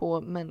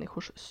på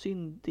människors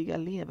syndiga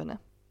leverne.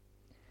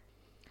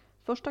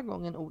 Första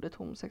gången ordet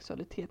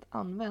homosexualitet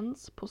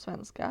används på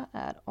svenska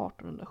är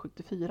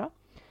 1874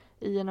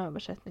 i en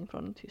översättning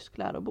från en tysk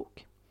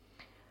lärobok.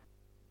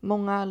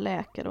 Många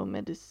läkare och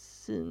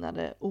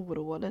medicinare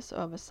oroades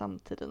över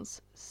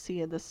samtidens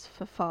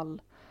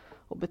sedesförfall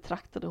och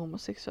betraktade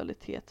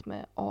homosexualitet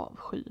med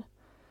avsky.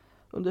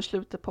 Under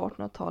slutet på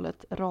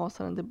 1800-talet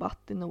rasade en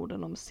debatt i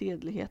Norden om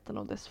sedligheten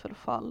och dess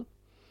förfall.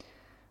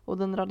 Och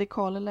den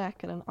radikala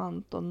läkaren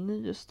Anton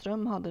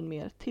Nyström hade en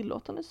mer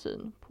tillåtande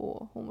syn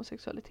på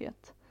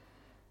homosexualitet,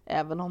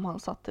 även om han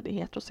satte det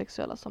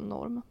heterosexuella som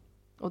norm.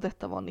 Och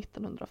detta var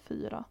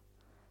 1904.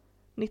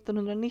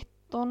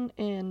 1919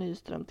 är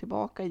Nyström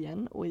tillbaka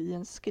igen och i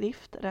en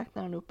skrift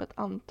räknar han upp ett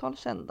antal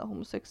kända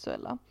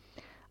homosexuella.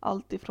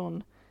 Allt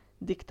ifrån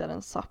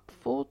diktaren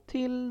Sappho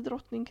till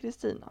drottning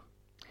Kristina.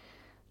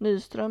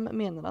 Nyström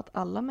menar att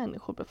alla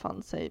människor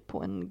befann sig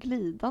på en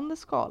glidande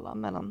skala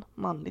mellan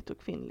manligt och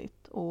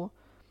kvinnligt och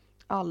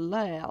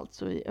alla är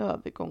alltså i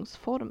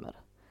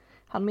övergångsformer.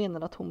 Han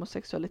menar att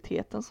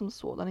homosexualiteten som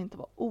sådan inte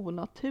var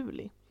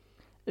onaturlig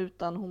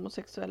utan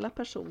homosexuella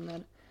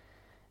personer,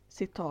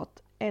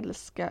 citat,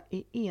 älska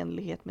i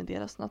enlighet med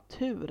deras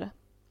natur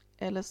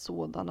eller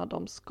sådana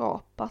de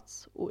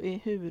skapats och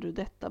ehuru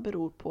detta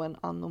beror på en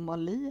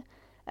anomali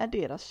är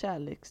deras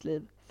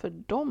kärleksliv för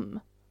dem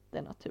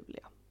det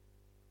naturliga.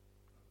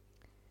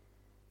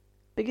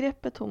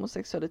 Begreppet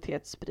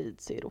homosexualitet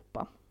sprids i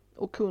Europa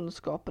och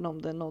kunskapen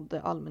om det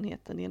nådde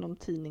allmänheten genom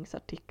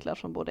tidningsartiklar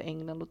från både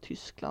England och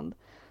Tyskland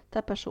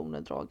där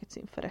personer dragits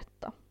inför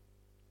rätta.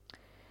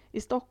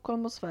 I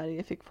Stockholm och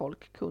Sverige fick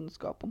folk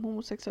kunskap om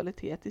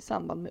homosexualitet i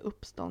samband med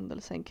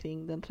uppståndelsen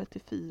kring den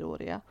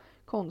 34-åriga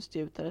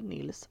konstgjutaren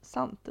Nils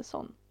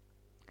Santesson.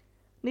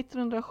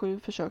 1907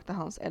 försökte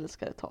hans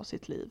älskare ta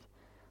sitt liv.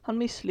 Han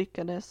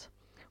misslyckades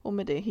och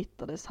med det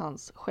hittades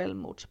hans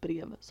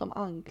självmordsbrev som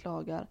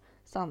anklagar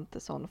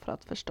Santesson för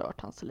att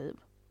förstört hans liv.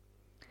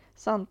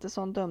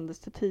 Santesson dömdes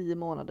till 10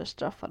 månaders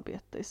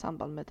straffarbete i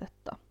samband med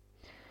detta.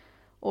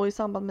 Och i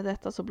samband med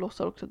detta så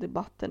blossar också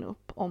debatten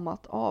upp om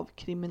att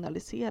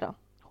avkriminalisera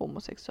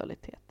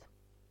homosexualitet.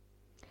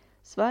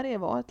 Sverige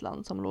var ett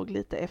land som låg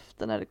lite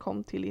efter när det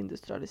kom till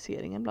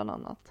industrialiseringen bland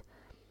annat.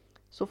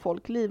 Så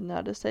folk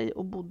livnärde sig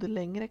och bodde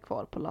längre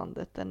kvar på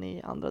landet än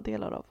i andra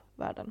delar av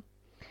världen.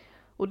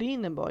 Och det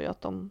innebar ju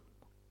att de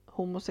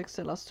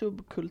homosexuella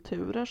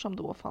subkulturer som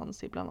då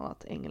fanns i bland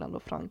annat England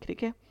och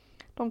Frankrike,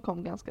 de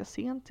kom ganska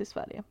sent till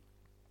Sverige.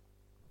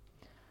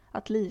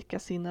 Att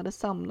likasinnade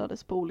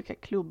samlades på olika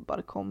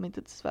klubbar kom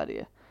inte till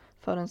Sverige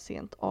förrän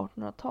sent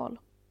 1800-tal.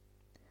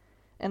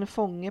 En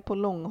fånge på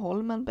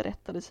Långholmen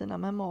berättade sina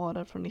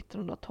memoarer från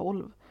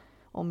 1912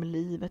 om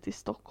livet i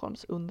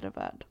Stockholms undre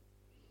värld.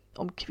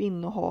 Om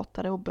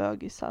kvinnohatare och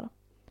bögisar.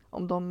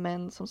 Om de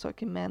män som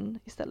söker män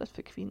istället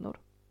för kvinnor.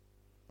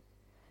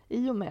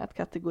 I och med att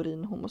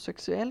kategorin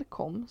homosexuell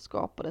kom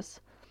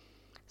skapades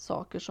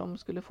saker som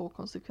skulle få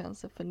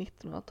konsekvenser för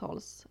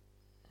 1900-tals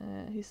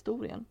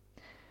historien.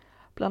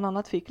 Bland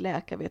annat fick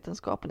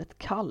läkarvetenskapen ett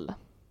kall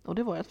och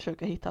det var att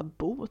försöka hitta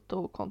bot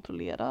och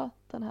kontrollera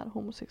den här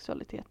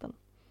homosexualiteten.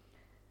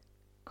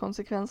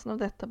 Konsekvensen av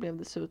detta blev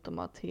dessutom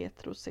att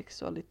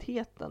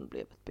heterosexualiteten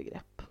blev ett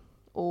begrepp.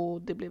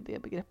 Och det blev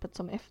det begreppet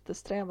som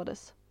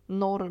eftersträvades.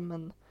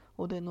 Normen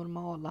och det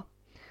normala.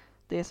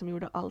 Det som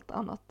gjorde allt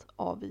annat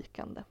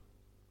avvikande.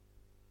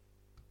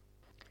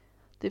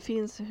 Det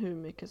finns hur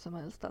mycket som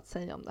helst att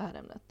säga om det här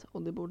ämnet.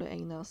 Och det borde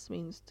ägnas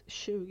minst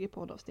 20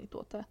 poddavsnitt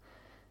åt det.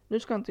 Nu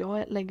ska inte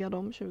jag lägga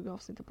de 20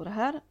 avsnitten på det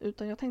här.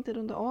 Utan jag tänkte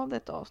runda av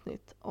detta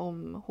avsnitt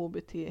om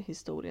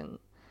HBT-historien.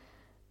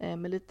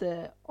 Med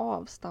lite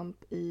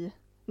avstamp i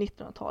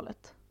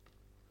 1900-talet.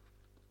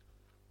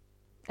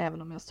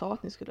 Även om jag sa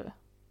att ni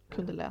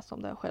kunde läsa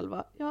om det här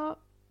själva. Jag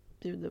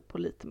bjuder på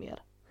lite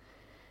mer.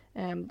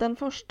 Den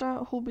första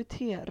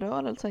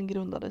HBT-rörelsen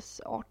grundades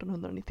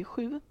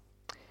 1897.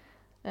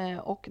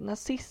 Och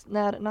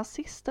när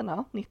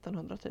nazisterna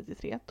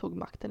 1933 tog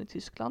makten i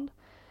Tyskland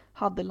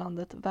hade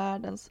landet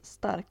världens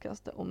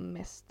starkaste och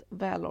mest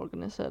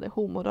välorganiserade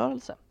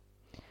homorörelse.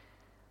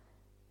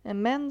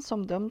 Män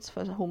som dömts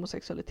för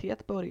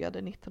homosexualitet började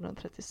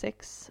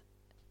 1936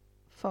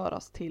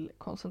 föras till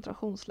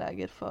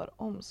koncentrationsläger för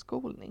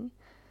omskolning.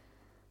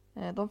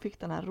 De fick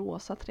den här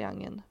rosa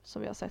triangeln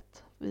som vi har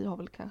sett. Vi har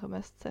väl kanske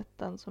mest sett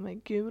den som är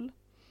gul.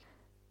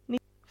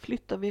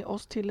 Flyttar vi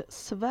oss till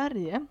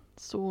Sverige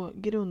så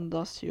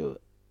grundas ju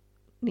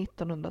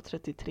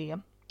 1933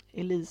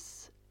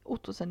 Elise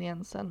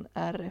Ottesen-Jensen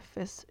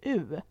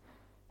RFSU,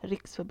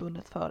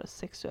 Riksförbundet för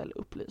sexuell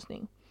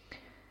upplysning.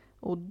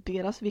 Och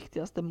deras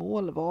viktigaste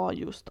mål var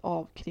just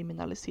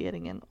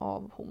avkriminaliseringen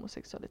av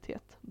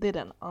homosexualitet. Det är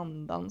den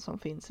andan som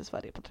finns i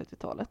Sverige på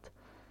 30-talet.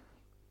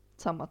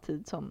 Samma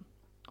tid som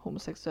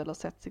homosexuella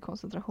sätts i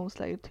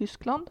koncentrationsläger i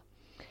Tyskland.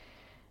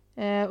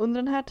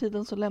 Under den här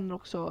tiden så lämnar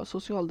också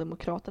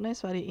Socialdemokraterna i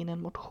Sverige in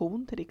en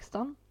motion till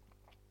riksdagen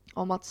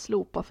om att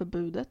slopa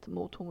förbudet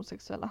mot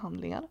homosexuella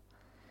handlingar.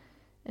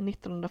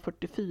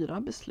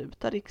 1944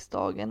 beslutar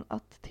riksdagen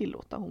att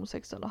tillåta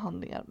homosexuella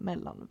handlingar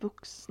mellan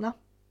vuxna.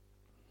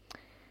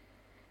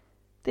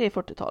 Det är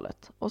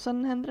 40-talet. Och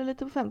sen händer det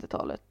lite på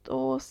 50-talet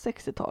och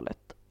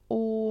 60-talet.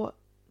 Och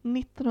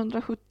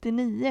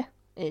 1979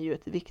 är ju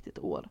ett viktigt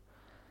år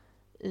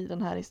i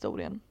den här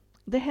historien.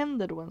 Det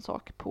händer då en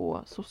sak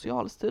på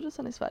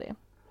Socialstyrelsen i Sverige.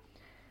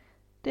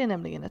 Det är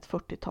nämligen ett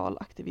 40-tal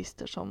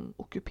aktivister som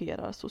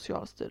ockuperar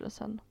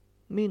Socialstyrelsen.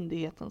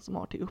 Myndigheten som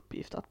har till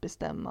uppgift att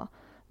bestämma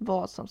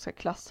vad som ska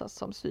klassas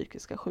som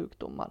psykiska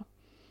sjukdomar.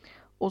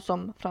 Och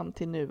som fram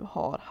till nu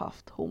har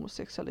haft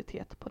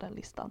homosexualitet på den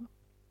listan.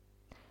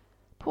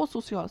 På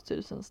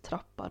Socialstyrelsens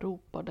trappa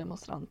ropar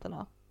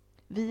demonstranterna: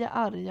 "Vi är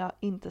arga,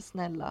 inte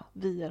snälla,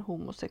 vi är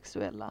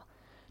homosexuella.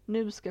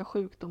 Nu ska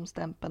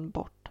sjukdomsstämpeln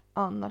bort,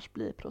 annars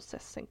blir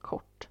processen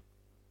kort."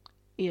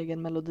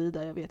 Egen melodi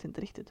där, jag vet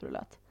inte riktigt hur det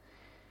lät.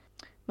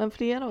 Men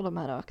flera av de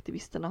här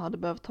aktivisterna hade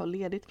behövt ta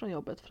ledigt från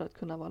jobbet för att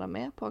kunna vara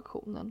med på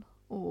aktionen.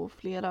 Och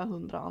flera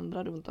hundra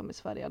andra runt om i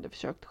Sverige hade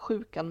försökt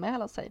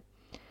sjukanmäla sig.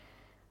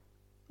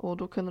 Och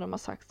då kunde de ha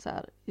sagt så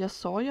här: "Jag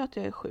sa ju att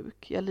jag är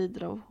sjuk, jag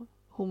lider av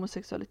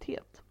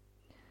homosexualitet."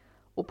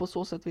 Och på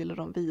så sätt ville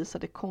de visa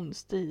det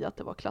konstiga i att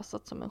det var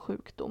klassat som en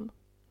sjukdom.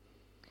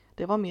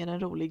 Det var mer en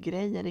rolig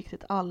grej än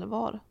riktigt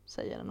allvar,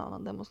 säger en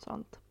annan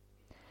demonstrant.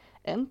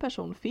 En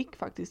person fick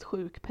faktiskt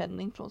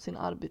sjukpenning från sin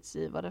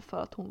arbetsgivare för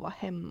att hon var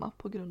hemma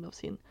på grund av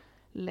sin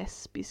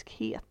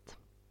lesbiskhet.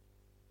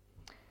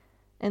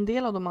 En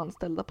del av de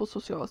anställda på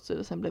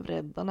Socialstyrelsen blev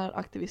rädda när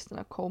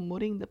aktivisterna kom och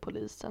ringde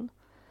polisen.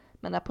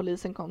 Men när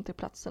polisen kom till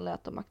platsen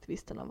lät de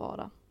aktivisterna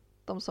vara.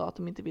 De sa att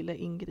de inte ville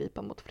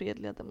ingripa mot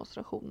fredliga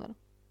demonstrationer.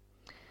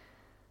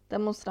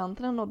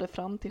 Demonstranterna nådde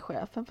fram till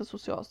chefen för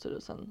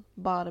Socialstyrelsen,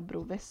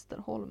 Barbro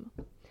Westerholm.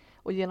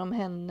 Och genom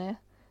henne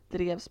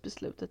drevs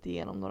beslutet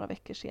igenom några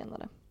veckor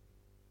senare.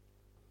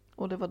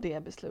 Och det var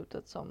det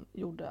beslutet som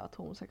gjorde att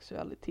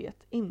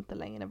homosexualitet inte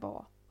längre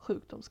var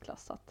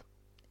sjukdomsklassat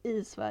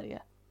i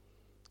Sverige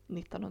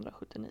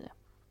 1979.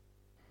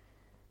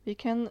 Vi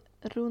kan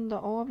runda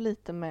av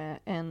lite med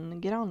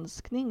en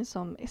granskning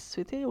som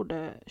SVT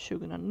gjorde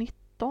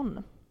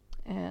 2019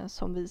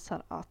 som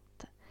visar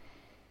att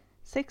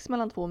sex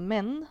mellan två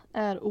män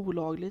är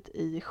olagligt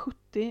i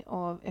 70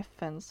 av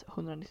FNs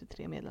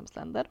 193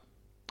 medlemsländer.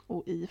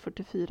 Och i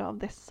 44 av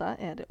dessa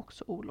är det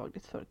också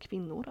olagligt för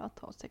kvinnor att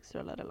ha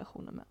sexuella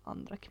relationer med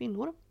andra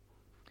kvinnor.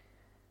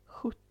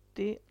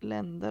 70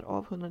 länder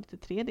av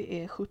 193, det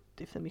är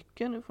 70 för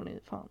mycket. Nu får ni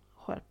fan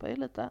skärpa er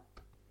lite.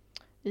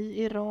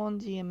 I Iran,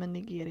 Jemen,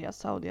 Nigeria,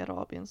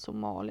 Saudiarabien,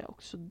 Somalia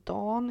och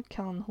Sudan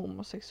kan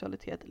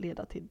homosexualitet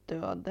leda till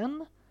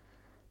döden.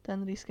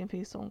 Den risken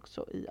finns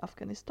också i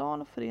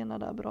Afghanistan,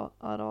 Förenade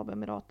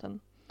Arabemiraten,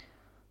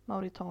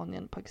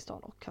 Mauritanien,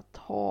 Pakistan och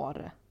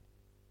Qatar.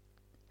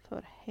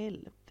 För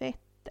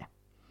helvete.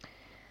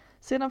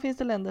 Sedan finns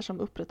det länder som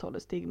upprätthåller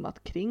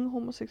stigmat kring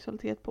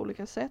homosexualitet på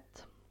olika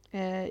sätt.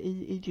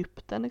 I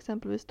Egypten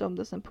exempelvis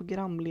dömdes en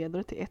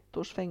programledare till 1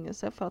 års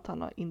fängelse för att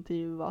han har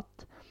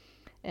intervjuat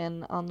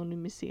en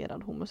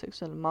anonymiserad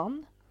homosexuell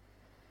man.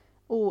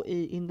 Och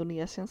i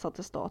Indonesien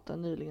satte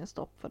staten nyligen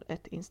stopp för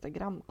ett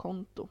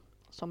Instagramkonto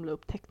som la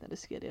upp tecknade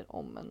serier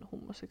om en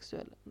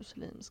homosexuell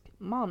muslimsk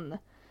man.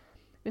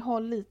 Vi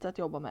har lite att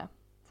jobba med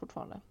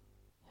fortfarande.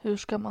 Hur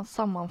ska man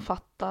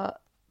sammanfatta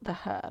det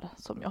här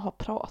som jag har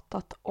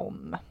pratat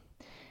om.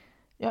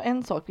 Ja,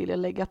 en sak vill jag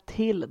lägga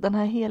till. Den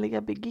här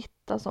heliga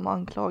Birgitta som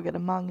anklagade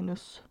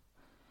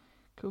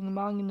kung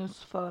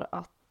Magnus för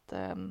att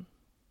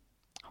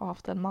ha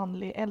haft en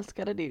manlig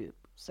älskare. Det är ju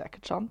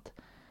säkert sant.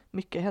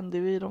 Mycket hände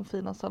ju i de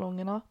fina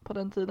salongerna på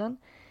den tiden.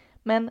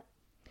 Men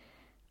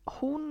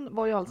hon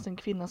var ju alltså en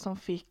kvinna som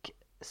fick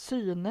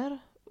syner,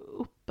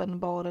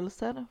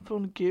 uppenbarelser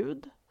från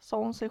Gud, sa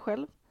hon sig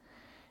själv.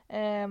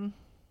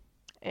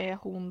 Är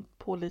hon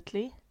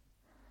pålitlig?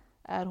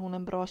 Är hon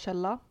en bra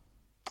källa?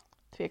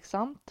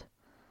 Tveksamt.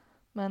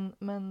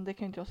 Men det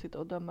kan inte jag sitta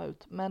och döma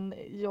ut. Men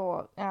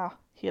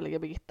heliga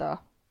Birgitta,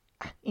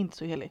 inte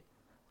så helig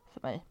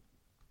för mig.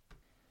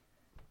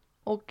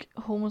 Och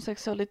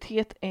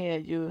homosexualitet är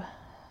ju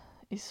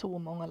i så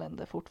många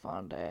länder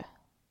fortfarande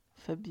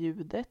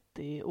förbjudet.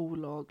 Det är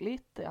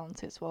olagligt. Det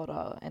anses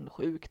vara en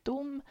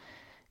sjukdom.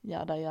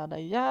 Jada, jada,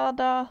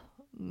 jada.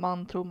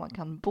 Man tror man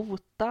kan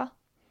bota.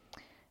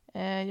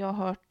 Jag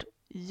har hört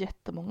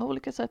jättemånga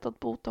olika sätt att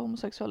bota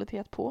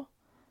homosexualitet på.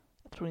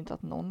 Jag tror inte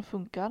att någon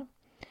funkar.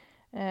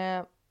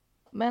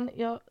 Men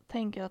jag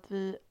tänker att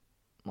vi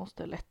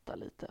måste lätta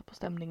lite på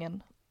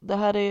stämningen. Det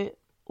här är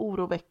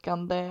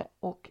oroväckande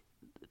och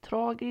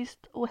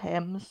tragiskt och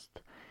hemskt.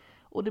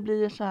 Och det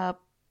blir så här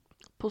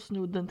på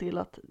snudden till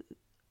att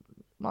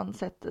man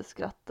sätter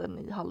skratten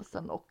i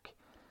halsen och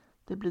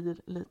det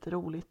blir lite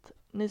roligt.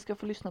 Ni ska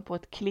få lyssna på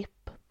ett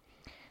klipp.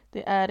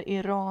 Det är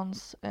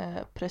Irans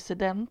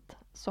president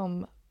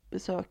som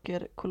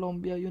besöker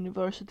Columbia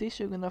University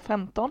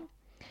 2015.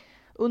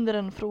 Under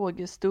en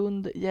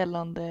frågestund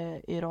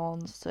gällande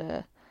Irans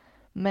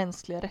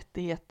mänskliga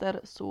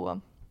rättigheter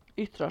så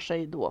yttrar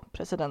sig då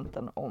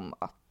presidenten om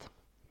att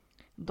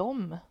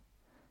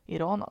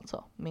Iran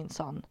alltså,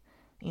 minsann,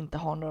 inte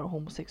har några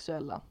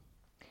homosexuella.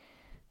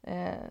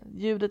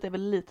 Ljudet är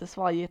väl lite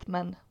svajigt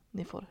men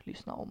ni får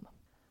lyssna om.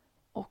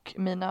 Och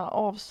mina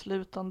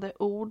avslutande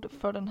ord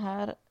för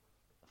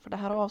det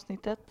här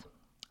avsnittet.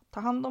 Ta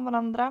hand om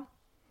varandra.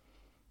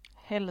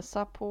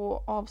 Hälsa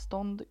på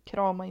avstånd.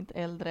 Krama inte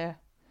äldre.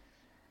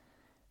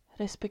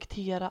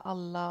 Respektera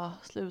alla.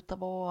 Sluta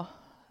vara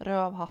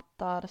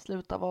rövhattar.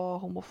 Sluta vara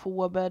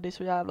homofober. Det är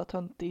så jävla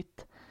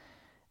töntigt.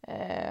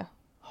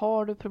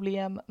 Har du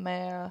problem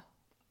med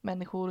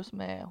människor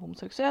som är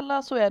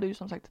homosexuella så är det ju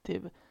som sagt ett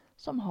TV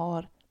som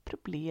har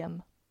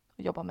problem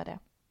och jobba med det.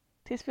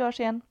 Tills vi hörs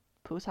igen.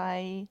 Puss,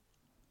 hej!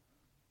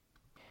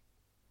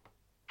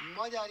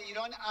 ما در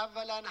ایران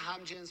اولا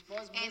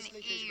همجنسباز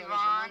مثل کشور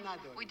شما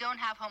نداریم. We don't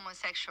have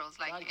homosexuals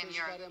like in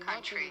your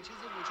country.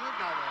 چیزی وجود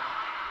نداره.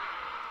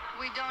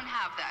 We don't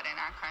have that in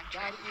our country.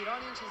 در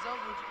ایران این چیزا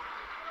وجود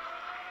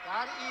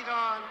در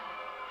ایران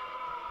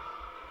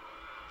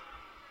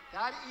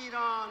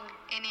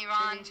In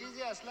Iran,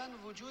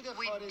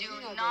 we do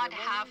not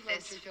have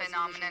this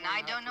phenomenon.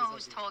 I don't know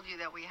who's told you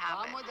that we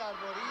have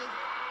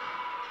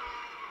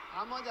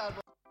it.